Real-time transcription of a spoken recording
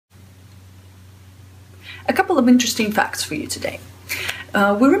A couple of interesting facts for you today.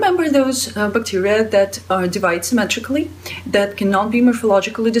 We remember those bacteria that divide symmetrically, that cannot be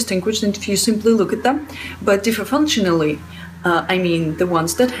morphologically distinguished if you simply look at them, but differ functionally. I mean the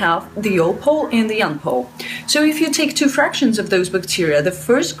ones that have the O pole and the N pole. So if you take two fractions of those bacteria, the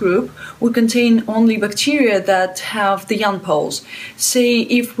first group will contain only bacteria that have the N poles. Say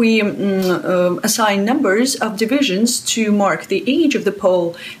if we assign numbers of divisions to mark the age of the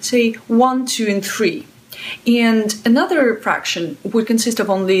pole, say 1, 2, and 3. And another fraction would consist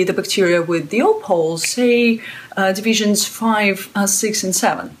of only the bacteria with the O poles, say divisions 5, 6, and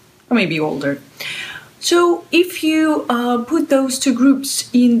 7, or maybe older. So if you put those two groups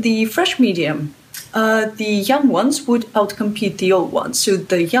in the fresh medium, the young ones would outcompete the old ones. So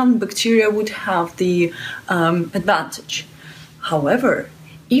the young bacteria would have the advantage. However,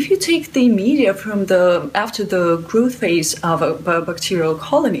 if you take the media from after the growth phase of a bacterial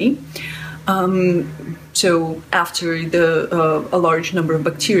colony, so after a large number of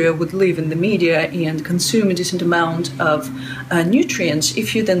bacteria would live in the media and consume a decent amount of nutrients,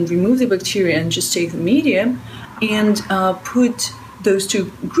 if you then remove the bacteria and just take the media and put those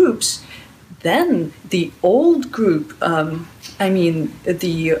two groups, then the old group, the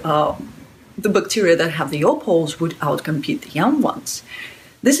bacteria that have the O poles would outcompete the young ones.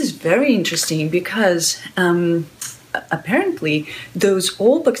 This is very interesting because apparently those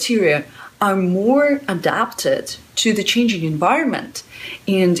old bacteria are more adapted to the changing environment.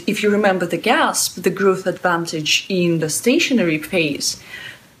 And if you remember the GASP, the growth advantage in the stationary phase,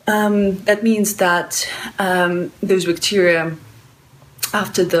 that means that those bacteria,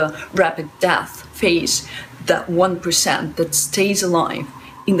 after the rapid death phase, that 1% that stays alive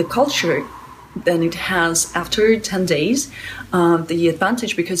in the culture, then it has, after 10 days, the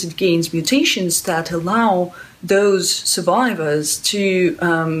advantage because it gains mutations that allow those survivors to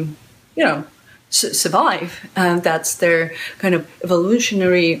survive, and that's their kind of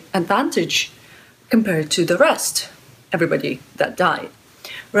evolutionary advantage compared to the rest, everybody that died,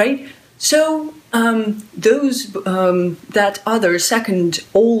 right? So that other second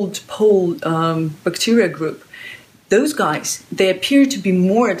old pole bacteria group, those guys, they appear to be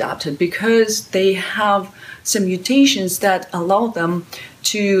more adapted because they have some mutations that allow them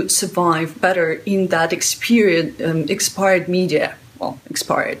to survive better in that expired media. Well,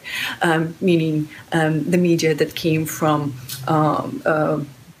 expired, meaning the media that came from the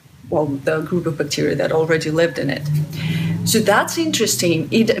group of bacteria that already lived in it. So that's interesting.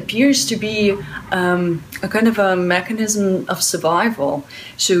 It appears to be a kind of a mechanism of survival.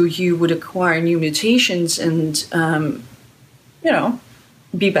 So you would acquire new mutations and,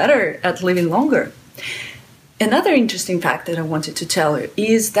 be better at living longer. Another interesting fact that I wanted to tell you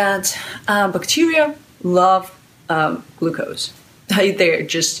is that bacteria love glucose. They're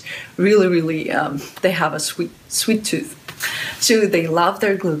just really, they have a sweet tooth. So they love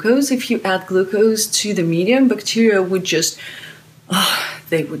their glucose. If you add glucose to the medium, bacteria would just,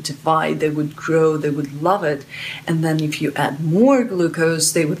 they would divide, they would grow, they would love it. And then if you add more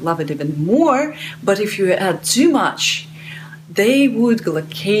glucose, they would love it even more. But if you add too much, they would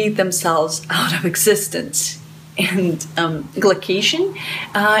glycate themselves out of existence. And glycation,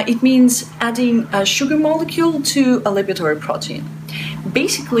 it means adding a sugar molecule to a lipid protein.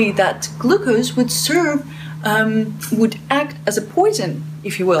 Basically, that glucose would act as a poison,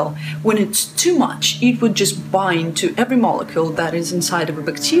 if you will. When it's too much, it would just bind to every molecule that is inside of a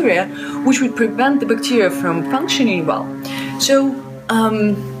bacteria, which would prevent the bacteria from functioning well. So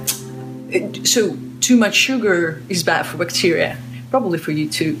too much sugar is bad for bacteria, probably for you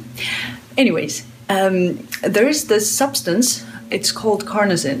too. Anyways, there is this substance, it's called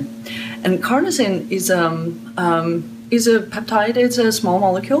carnosine. And carnosine is a peptide, it's a small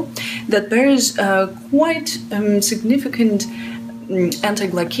molecule that bears quite significant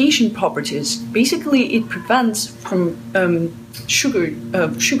anti-glycation properties. Basically, it prevents from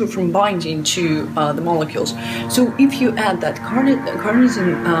sugar from binding to the molecules. So if you add that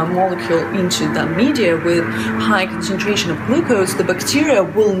carnosine molecule into the media with high concentration of glucose, the bacteria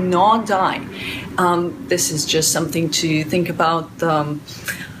will not die. This is just something to think about the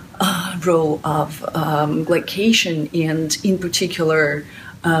role of glycation and, in particular,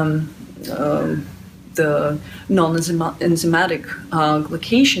 the non-enzymatic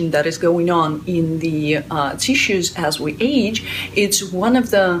glycation that is going on in the tissues as we age. It's one of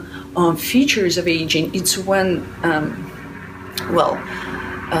the features of aging. It's when,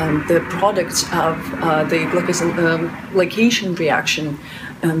 the products of the glycation reaction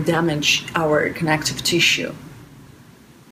damage our connective tissue.